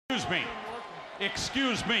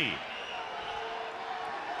Excuse me.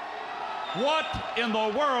 What in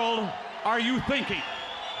the world are you thinking?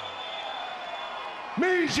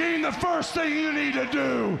 Mean Gene, the first thing you need to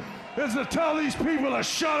do is to tell these people to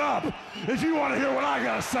shut up if you want to hear what I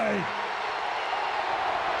gotta say.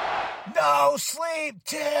 No sleep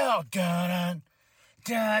till dun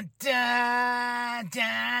dun dun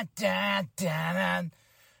dun dun dun.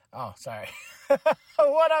 Oh, sorry.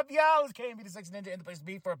 What up, y'all? It's KMB the Sex Ninja in the place to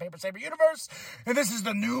be for a Paper Saber universe. And this is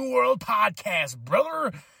the New World Podcast,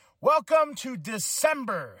 brother. Welcome to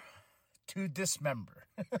December. To dismember.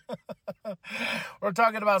 We're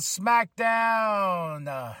talking about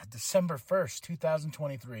SmackDown, December 1st,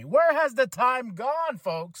 2023. Where has the time gone,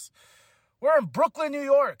 folks? We're in Brooklyn, New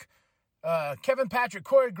York. Kevin Patrick,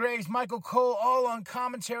 Corey Graves, Michael Cole, all on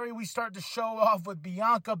commentary. We start the show off with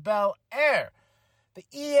Bianca Belair, the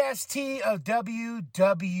EST of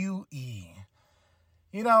WWE.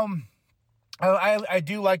 You know, I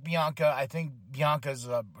do like Bianca. I think Bianca's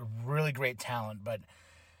a really great talent, but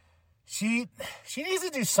she needs to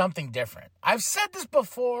do something different. I've said this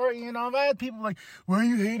before, you know, I've had people like, why are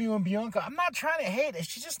you hating on Bianca? I'm not trying to hate it.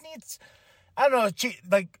 She just needs, I don't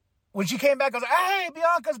know, when she came back, I was like, hey,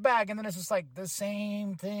 Bianca's back. And then it's just like the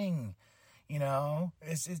same thing, you know?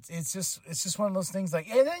 It's just one of those things like,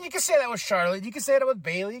 and then you can say that with Charlotte. You can say that with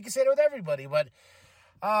Bayley. You can say that with everybody. But,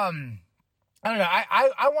 I don't know.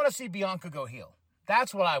 I want to see Bianca go heel.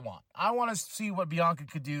 That's what I want. I want to see what Bianca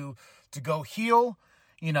could do to go heel.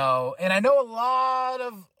 You know, and I know a lot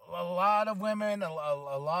of women, a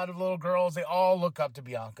lot of little girls, they all look up to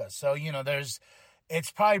Bianca. So, you know,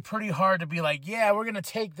 it's probably pretty hard to be like, yeah, we're going to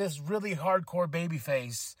take this really hardcore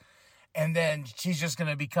babyface and then she's just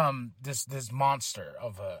going to become this monster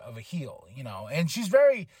of a heel, you know. And she's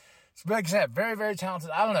very, like I said, very, very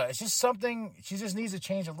talented. I don't know. It's just something, she just needs to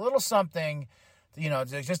change a little something, you know,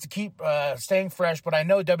 just to keep staying fresh. But I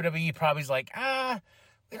know WWE probably is like,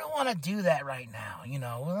 we don't want to do that right now, you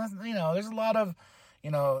know. There's a lot of,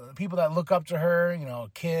 you know, people that look up to her, you know,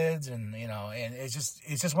 kids, and you know, and it's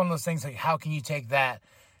just one of those things like, how can you take that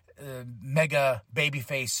mega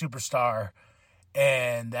babyface superstar,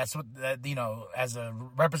 and that's what that, you know, as a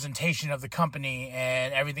representation of the company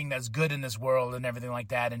and everything that's good in this world and everything like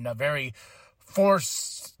that, and a very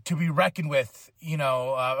force to be reckoned with, you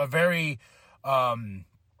know, a very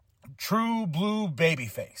true blue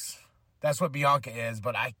babyface. That's what Bianca is,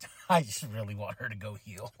 but I just really want her to go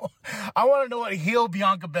heel. I want to know what heel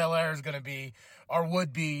Bianca Belair is going to be or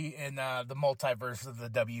would be in the multiverse of the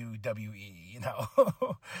WWE, you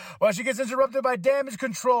know. Well, she gets interrupted by Damage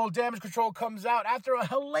Control. Damage Control comes out after a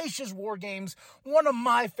hellacious War Games. One of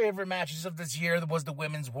my favorite matches of this year was the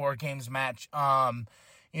Women's War Games match.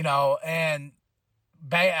 You know, and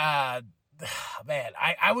man,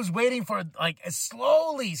 I was waiting for, like,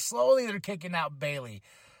 slowly they're kicking out Bayley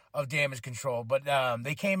of Damage Control, but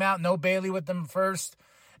they came out, no Bayley with them first,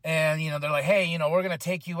 and, you know, they're like, hey, you know, we're going to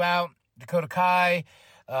take you out, Dakota Kai,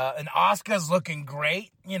 and Asuka's looking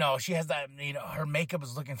great, you know, she has that, you know, her makeup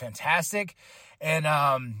is looking fantastic, and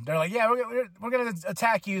they're like, yeah, we're going to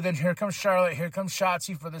attack you, then here comes Charlotte, here comes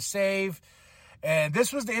Shotzi for the save, and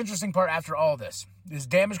this was the interesting part after all this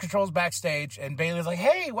Damage Control's backstage, and Bayley's like,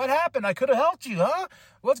 hey, what happened? I could have helped you, huh?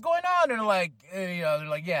 What's going on? And they're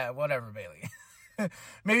like, yeah, whatever, Bayley.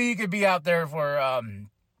 Maybe you could be out there for,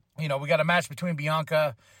 you know, we got a match between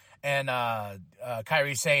Bianca and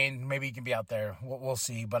Kairi Sane. Maybe you can be out there. We'll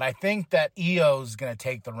see. But I think that Io's going to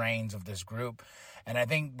take the reins of this group. And I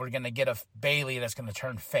think we're going to get a Bayley that's going to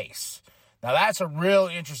turn face. Now, that's a real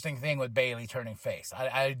interesting thing with Bayley turning face.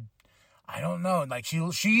 I don't know. Like,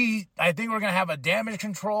 I think we're going to have a Damage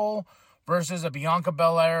Control versus a Bianca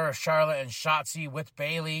Belair, a Charlotte, and Shotzi with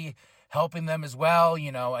Bayley helping them as well.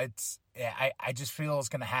 You know, I just feel it's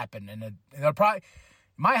going to happen. And it'll probably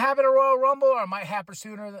might happen at Royal Rumble, or it might happen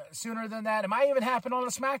sooner than that. It might even happen on a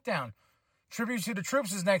SmackDown. Tribute to the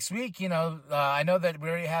Troops is next week. You know, I know that we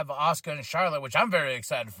already have Asuka and Charlotte, which I'm very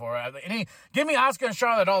excited for. Give me Asuka and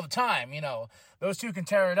Charlotte all the time. You know, those two can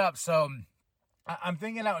tear it up. So I'm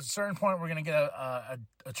thinking at a certain point we're going to get a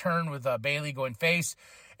turn with Bayley going face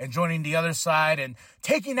and joining the other side and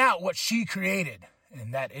taking out what she created,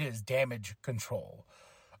 and that is Damage Control.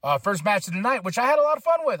 First match of the night, which I had a lot of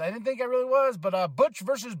fun with. I didn't think I really was, but Butch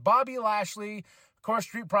versus Bobby Lashley. Of course,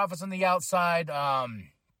 Street Profits on the outside.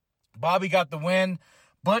 Bobby got the win.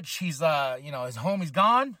 Butch, he's, you know, his homie's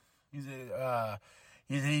gone.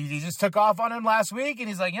 He just took off on him last week, and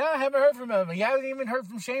he's like, yeah, I haven't heard from him. He hasn't even heard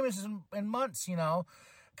from Sheamus in months, you know,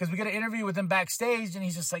 because we got an interview with him backstage, and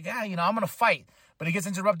he's just like, yeah, you know, I'm going to fight. But he gets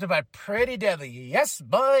interrupted by Pretty Deadly. Yes,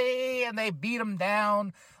 boy. And they beat him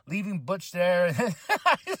down. leaving Butch there.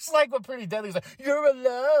 I just like what Pretty Deadly's like, you're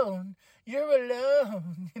alone. You're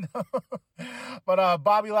alone, you know. But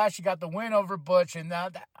Bobby Lashley got the win over Butch, and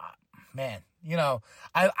man, you know,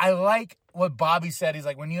 I like what Bobby said. He's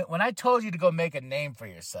like, when I told you to go make a name for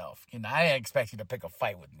yourself, you know, I didn't expect you to pick a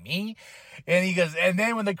fight with me. And he goes, and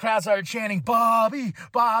then when the crowd started chanting, Bobby,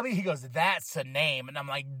 Bobby, he goes, that's a name. And I'm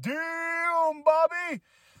like, damn, Bobby.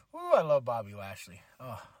 Ooh, I love Bobby Lashley.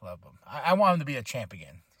 Oh, love him. I want him to be a champ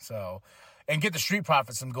again. So, and get the Street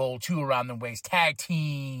Profits some gold, too, around the waist. Tag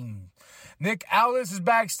team. Nick Aldis is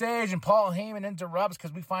backstage, and Paul Heyman interrupts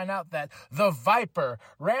because we find out that the Viper,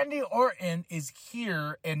 Randy Orton, is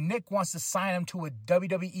here, and Nick wants to sign him to a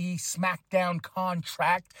WWE SmackDown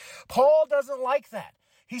contract. Paul doesn't like that.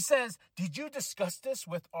 He says, did you discuss this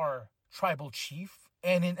with our tribal chief?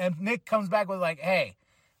 And Nick comes back with like, hey,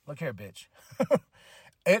 look here, bitch.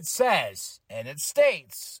 It says, and it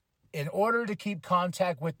states, in order to keep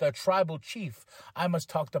contact with the tribal chief, I must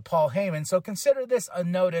talk to Paul Heyman. So consider this a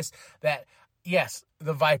notice that, yes,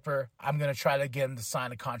 the Viper, I'm going to try to get him to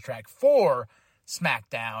sign a contract for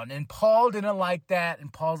SmackDown. And Paul didn't like that.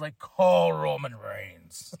 And Paul's like, call Roman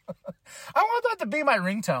Reigns. I want that to be my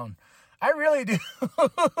ringtone. I really do.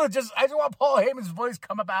 I just want Paul Heyman's voice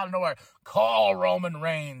come up out of nowhere. Call Roman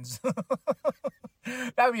Reigns.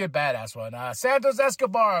 That would be a badass one. Santos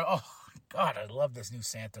Escobar. Oh, God, I love this new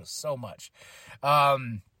Santos so much.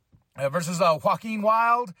 Versus Joaquin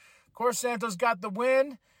Wilde. Of course, Santos got the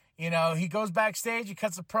win. You know, he goes backstage. He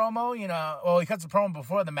cuts a promo. You know, well, he cuts a promo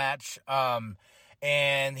before the match.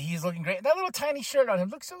 And he's looking great. That little tiny shirt on him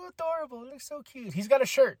looks so adorable. It looks so cute. He's got a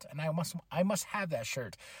shirt, and I must have that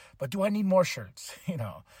shirt. But do I need more shirts? You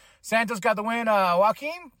know, Santos got the win.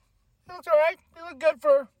 Joaquin, he looks all right. He looked good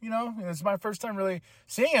for, you know, it's my first time really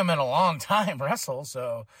seeing him in a long time wrestle.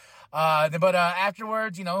 So, but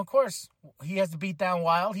afterwards, you know, of course, he has to beat down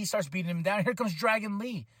Wilde. He starts beating him down. Here comes Dragon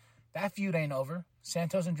Lee. That feud ain't over.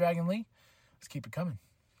 Santos and Dragon Lee. Let's keep it coming.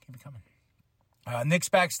 Keep it coming. Nick's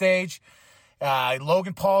backstage.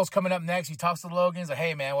 Logan Paul's coming up next. He talks to Logan. He's like,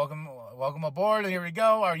 hey, man, welcome aboard. Here we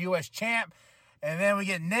go, our U.S. champ. And then we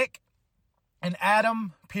get Nick and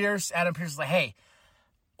Adam Pearce. Adam Pearce is like, hey,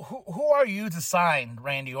 who are you to sign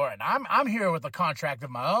Randy Orton? I'm here with a contract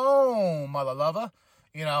of my own, mother lover.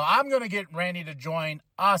 You know, I'm going to get Randy to join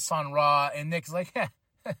us on Raw. And Nick's like,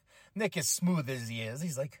 Nick is smooth as he is.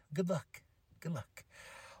 He's like, good luck. Good luck.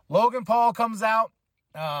 Logan Paul comes out.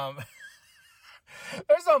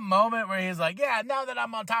 There's a moment where he's like, yeah, now that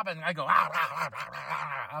I'm on top, and I go,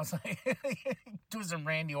 I was like, do some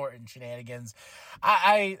Randy Orton shenanigans.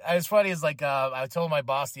 It's funny, it's like, I told my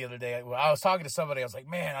boss the other day, I was talking to somebody, I was like,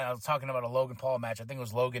 man, I was talking about a Logan Paul match. I think it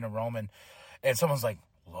was Logan and Roman. And someone's like,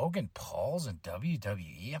 Logan Paul's in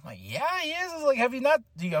WWE? I'm like, yeah, he is. I was like, have you not?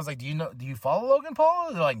 I was like, do you follow Logan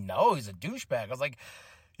Paul? They're like, no, he's a douchebag. I was like,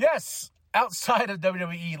 yes, outside of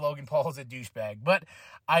WWE, Logan Paul is a douchebag. But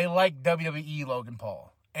I like WWE Logan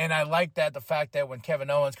Paul. And I like that, the fact that when Kevin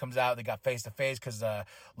Owens comes out, they got face-to-face because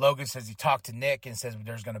Logan says he talked to Nick and says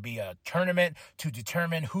there's going to be a tournament to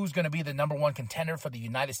determine who's going to be the number one contender for the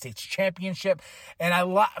United States Championship. And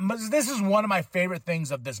this is one of my favorite things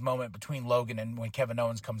of this moment between Logan and when Kevin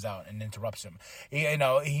Owens comes out and interrupts him.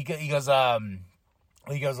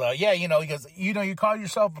 He goes, yeah, he goes, you call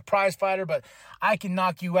yourself a prize fighter, but I can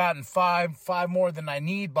knock you out in five more than I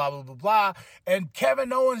need, blah, blah, blah, blah. And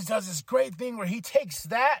Kevin Owens does this great thing where he takes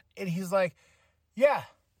that and he's like, yeah,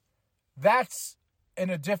 that's in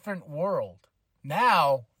a different world.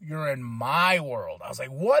 Now you're in my world. I was like,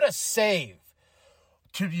 what a save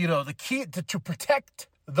to, the key to protect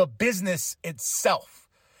the business itself.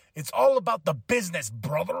 It's all about the business,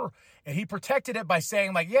 brother. And he protected it by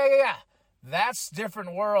saying like, yeah. That's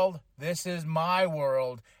different world. This is my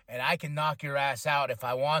world, and I can knock your ass out if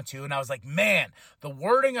I want to. And I was like, man, the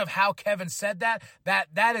wording of how Kevin said that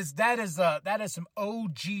is some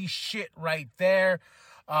OG shit right there.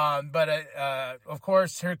 But of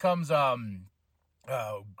course, here comes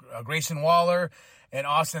Grayson Waller and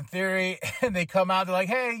Austin Theory, and they come out. They're like,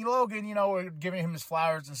 hey, Logan, we're giving him his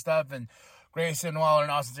flowers and stuff, and Grayson Waller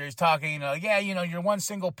and Austin Theory's talking, you're one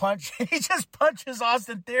single punch. He just punches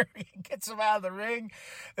Austin Theory and gets him out of the ring.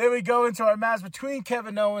 Then we go into our match between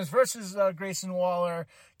Kevin Owens versus Grayson Waller.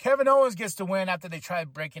 Kevin Owens gets to win after they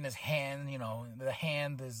tried breaking his hand. The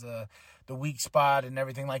hand is the weak spot and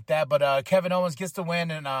everything like that. But Kevin Owens gets to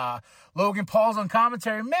win, and Logan Paul's on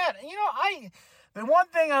commentary. Man, the one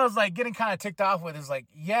thing I was like getting kind of ticked off with is like,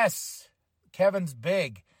 yes, Kevin's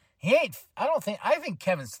big. He ain't. I think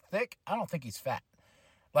Kevin's thick. I don't think he's fat.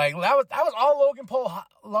 Like that was all Logan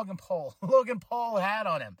Paul had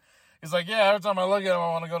on him. He's like, yeah. Every time I look at him,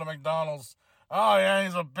 I want to go to McDonald's. oh, yeah,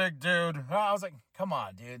 he's a big dude. I was like, come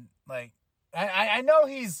on, dude. Like, I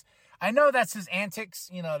know that's his antics,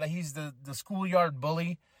 that he's the schoolyard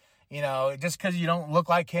bully. Just because you don't look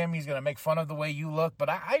like him, he's going to make fun of the way you look. But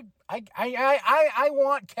I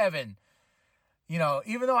want Kevin,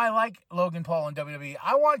 even though I like Logan Paul in WWE,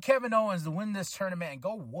 I want Kevin Owens to win this tournament and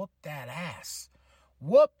go whoop that ass.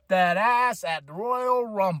 Whoop that ass at the Royal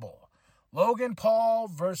Rumble. Logan Paul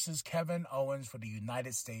versus Kevin Owens for the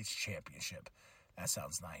United States Championship. That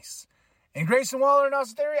sounds nice. And Grayson Waller and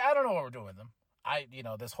Austin Theory, I don't know what we're doing with them.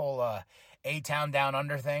 This whole A-Town Down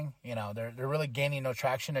Under thing, they're really gaining no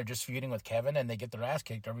traction. They're just feuding with Kevin, and they get their ass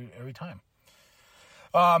kicked every time.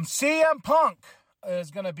 CM Punk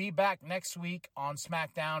is going to be back next week on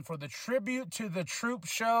SmackDown for the Tribute to the Troop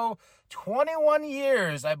show. 21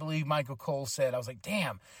 years, I believe Michael Cole said. I was like,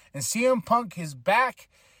 damn. And CM Punk is back.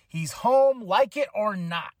 He's home, like it or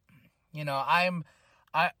not.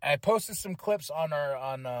 I posted some clips on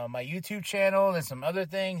my YouTube channel and some other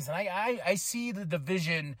things, and I see the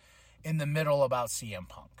division in the middle about CM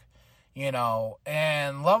Punk,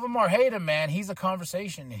 and love him or hate him, man, he's a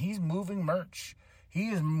conversation, and he's moving merch. He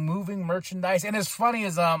is moving merchandise, and as funny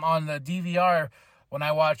as on the DVR when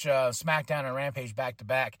I watch SmackDown and Rampage back to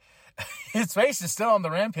back, his face is still on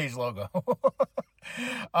the Rampage logo.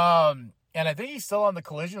 And I think he's still on the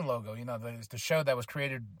Collision logo, the show that was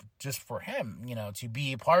created just for him, to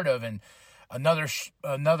be a part of, and another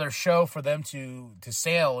show for them to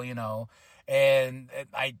sail, and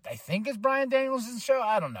I think it's Bryan Danielson's show.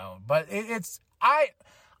 I don't know, but I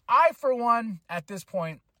for one, at this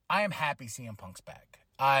point, I am happy CM Punk's back.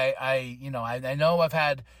 I know I've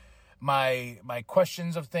had my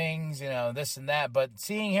questions of things, this and that, but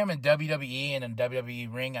seeing him in WWE and in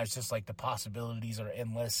WWE ring, I was just like, the possibilities are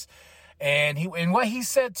endless. And what he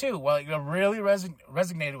said too, it really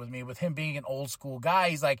resonated with me, with him being an old school guy.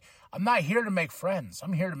 He's like, I'm not here to make friends.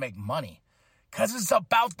 I'm here to make money. Because it's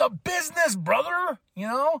about the business, brother,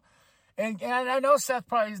 And I know Seth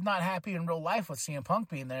probably is not happy in real life with CM Punk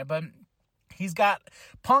being there, but he's got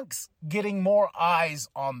Punk's getting more eyes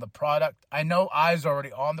on the product. I know eyes are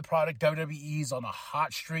already on the product. WWE's on a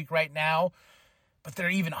hot streak right now, but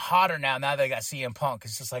they're even hotter now they got CM Punk.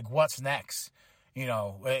 It's just like, what's next? We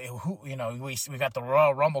got the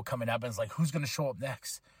Royal Rumble coming up, and it's like, who's going to show up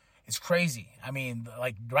next? It's crazy. I mean,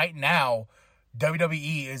 like, right now,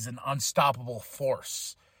 WWE is an unstoppable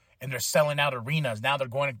force, and they're selling out arenas. Now they're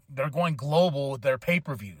going global with their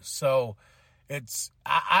pay-per-views. So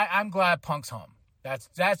I'm glad Punk's home. That's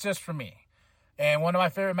just for me. And one of my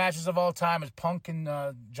favorite matches of all time is Punk and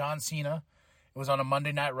John Cena. It was on a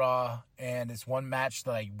Monday Night Raw, and it's one match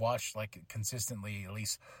that I watch like consistently, at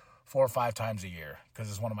least 4 or 5 times a year, because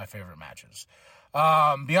it's one of my favorite matches.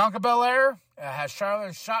 Bianca Belair has Charlotte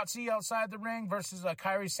and Shotzi outside the ring versus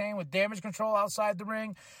Kairi Sane with Damage Control outside the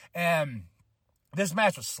ring. And this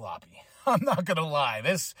match was sloppy. I'm not going to lie.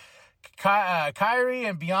 Kairi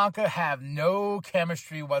and Bianca have no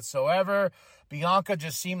chemistry whatsoever. Bianca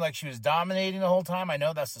just seemed like she was dominating the whole time. I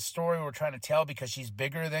know that's the story we're trying to tell because she's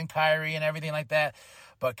bigger than Kairi and everything like that.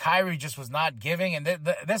 But Kairi just was not giving. And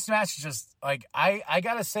this match is just, like, I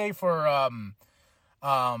got to say for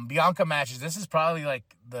Bianca matches, this is probably, like,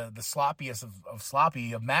 the sloppiest of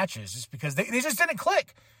sloppy of matches, just because they just didn't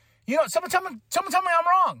click. Someone tell me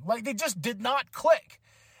I'm wrong. Like, they just did not click.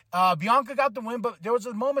 Bianca got the win, but there was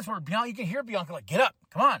moments where you can hear Bianca, like, get up.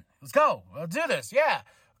 Come on. Let's go. Let's do this. Yeah.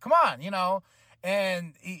 Come on,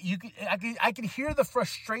 And I can hear the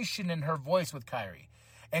frustration in her voice with Kairi.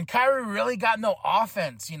 And Kairi really got no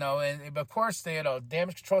offense, and of course they had a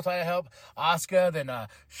Damage Control try to help Asuka. Then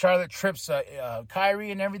Charlotte trips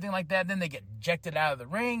Kairi and everything like that. Then they get ejected out of the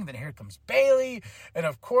ring. Then here comes Bayley, and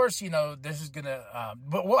of course, this is gonna.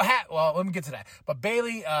 Well, let me get to that. But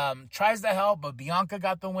Bayley tries to help, but Bianca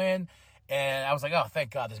got the win. And I was like, oh,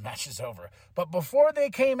 thank God this match is over. But before they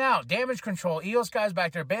came out, Damage Control, Io Sky's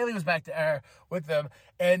back there, Bayley was back there with them.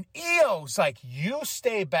 And Io's like, you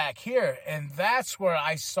stay back here. And that's where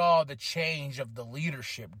I saw the change of the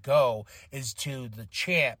leadership go, is to the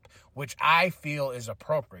champ, which I feel is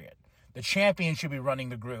appropriate. The champion should be running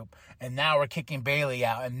the group. And now we're kicking Bayley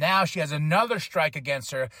out. And now she has another strike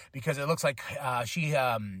against her because it looks like she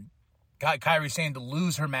got Kairi Sane to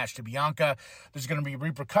lose her match to Bianca. There's going to be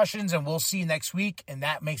repercussions, and we'll see next week, and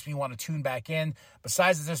that makes me want to tune back in.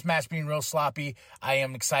 Besides this match being real sloppy, I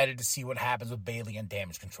am excited to see what happens with Bayley and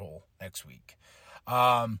Damage Control next week.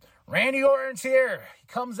 Randy Orton's here. He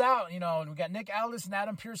comes out, and we got Nick Aldis and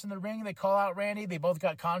Adam Pearce in the ring. They call out Randy. They both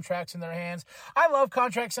got contracts in their hands. I love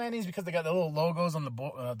contract signings because they got the little logos on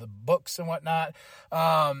the books and whatnot.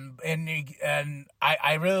 And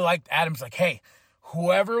I really liked Adam's like, hey,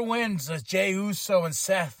 whoever wins Jey Uso and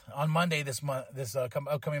Seth on Monday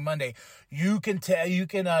upcoming Monday, you can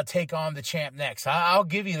take on the champ next. I'll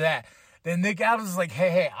give you that. Then Nick Adams is like,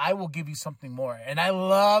 hey, I will give you something more. And I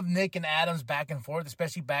love Nick and Adams back and forth,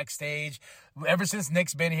 especially backstage. Ever since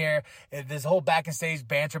Nick's been here, this whole back and stage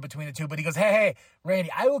banter between the two. But he goes, hey,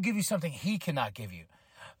 Randy, I will give you something he cannot give you.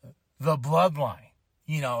 The bloodline.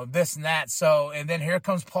 This and that. So, and then here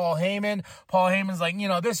comes Paul Heyman. Paul Heyman's like,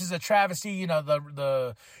 this is a travesty.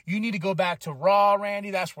 You need to go back to Raw,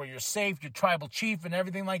 Randy. That's where you're safe. You're tribal chief and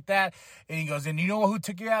everything like that. And he goes, and you know who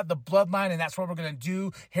took you out? The bloodline. And that's what we're going to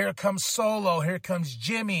do. Here comes Solo. Here comes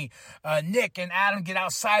Jimmy. Nick and Adam get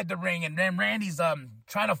outside the ring. And then Randy's,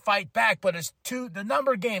 trying to fight back, but it's the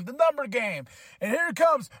number game. And here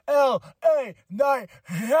comes L.A. Knight.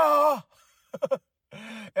 Yeah.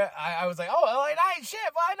 I was like, LA Knight, shit,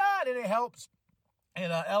 why not? And it helps. And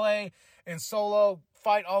LA and Solo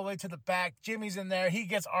fight all the way to the back. Jimmy's in there. He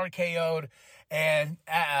gets RKO'd. And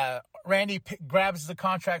Randy takes the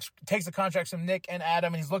contracts from Nick and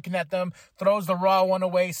Adam, and he's looking at them, throws the Raw one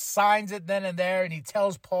away, signs it then and there, and he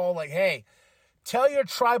tells Paul, like, hey, tell your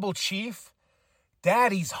tribal chief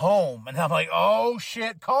Daddy's home. And I'm like, oh,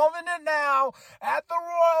 shit, calling it now. At the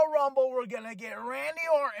Royal Rumble, we're going to get Randy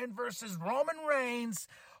Orton versus Roman Reigns.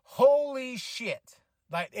 Holy shit.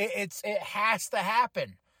 Like, it has to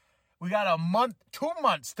happen. We got 2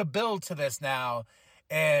 months to build to this now.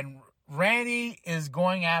 And Randy is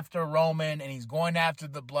going after Roman, and he's going after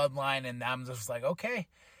the bloodline. And I'm just like, okay.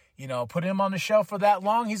 Put him on the shelf for that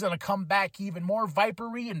long. He's going to come back even more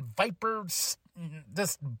vipery and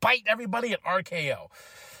just bite everybody at RKO.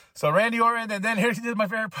 So Randy Orton, and then here's my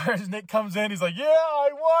favorite part is Nick comes in. He's like, yeah, I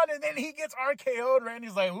won. And then he gets RKO'd.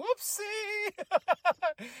 Randy's like, whoopsie.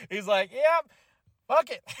 He's like, yeah,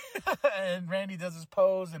 fuck it. And Randy does his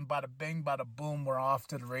pose, and bada bing, bada boom, we're off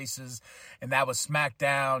to the races. And that was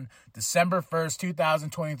SmackDown, December 1st,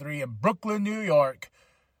 2023 in Brooklyn, New York.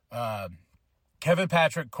 Kevin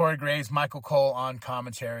Patrick, Corey Graves, Michael Cole on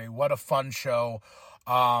commentary. What a fun show.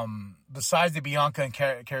 Besides the Bianca and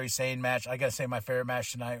Kairi Sane match, I gotta say my favorite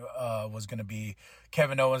match tonight was gonna be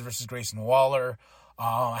Kevin Owens versus Grayson Waller.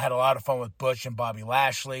 I had a lot of fun with Butch and Bobby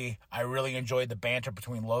Lashley. I really enjoyed the banter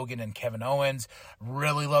between Logan and Kevin Owens.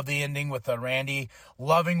 Really loved the ending with Randy.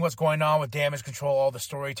 Loving what's going on with Damage Control, all the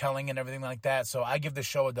storytelling and everything like that. So I give this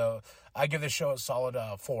show a solid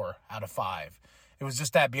 4 out of 5. It was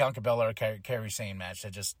just that Bianca Belair Kairi Sane match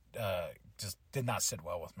that just did not sit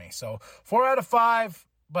well with me. So 4 out of 5,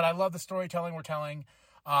 but I love the storytelling we're telling.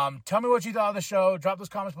 Tell me what you thought of the show. Drop those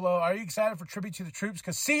comments below. Are you excited for Tribute to the Troops?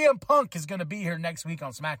 Because CM Punk is going to be here next week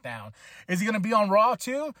on SmackDown. Is he going to be on Raw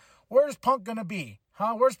too? Where's Punk going to be?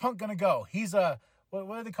 Where's Punk going to go? He's a,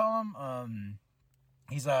 what do they call him?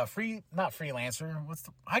 He's a not freelancer.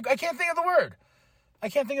 I can't think of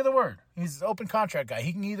the word. He's an open contract guy.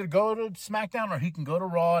 He can either go to SmackDown or he can go to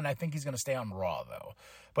Raw, and I think he's going to stay on Raw, though.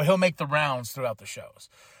 But he'll make the rounds throughout the shows.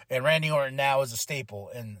 And Randy Orton now is a staple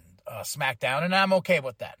in SmackDown, and I'm okay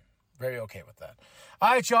with that. Very okay with that. All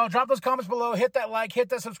right, y'all. Drop those comments below. Hit that like. Hit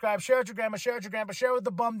that subscribe. Share it with your grandma. Share it with your grandpa. Share it with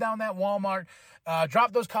the bum down at Walmart.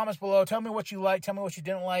 Drop those comments below. Tell me what you like. Tell me what you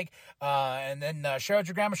didn't like. And then share it with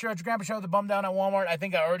your grandma. Share it with your grandpa. Share it with the bum down at Walmart. I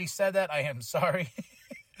think I already said that. I am sorry.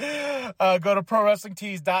 Go to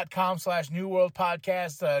ProWrestlingTees.com/New World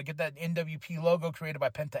Podcast. Get that nWp logo created by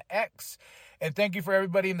Penta X. And thank you for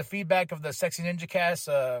everybody in the feedback of the Sexy Ninja Cast,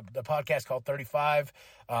 the podcast called 35.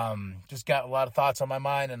 Just got a lot of thoughts on my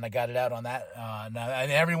mind, and I got it out on that. And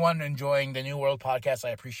everyone enjoying the New World Podcast, I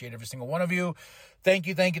appreciate every single one of you. Thank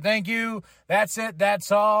you, thank you, thank you. That's it.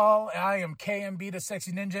 That's all. I am KMB, the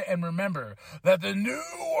Sexy Ninja. And remember that the New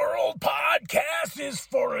World Podcast is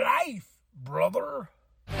for life, brother.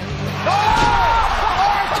 RKO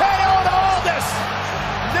to Aldis!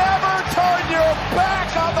 Never turn your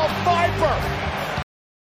back on the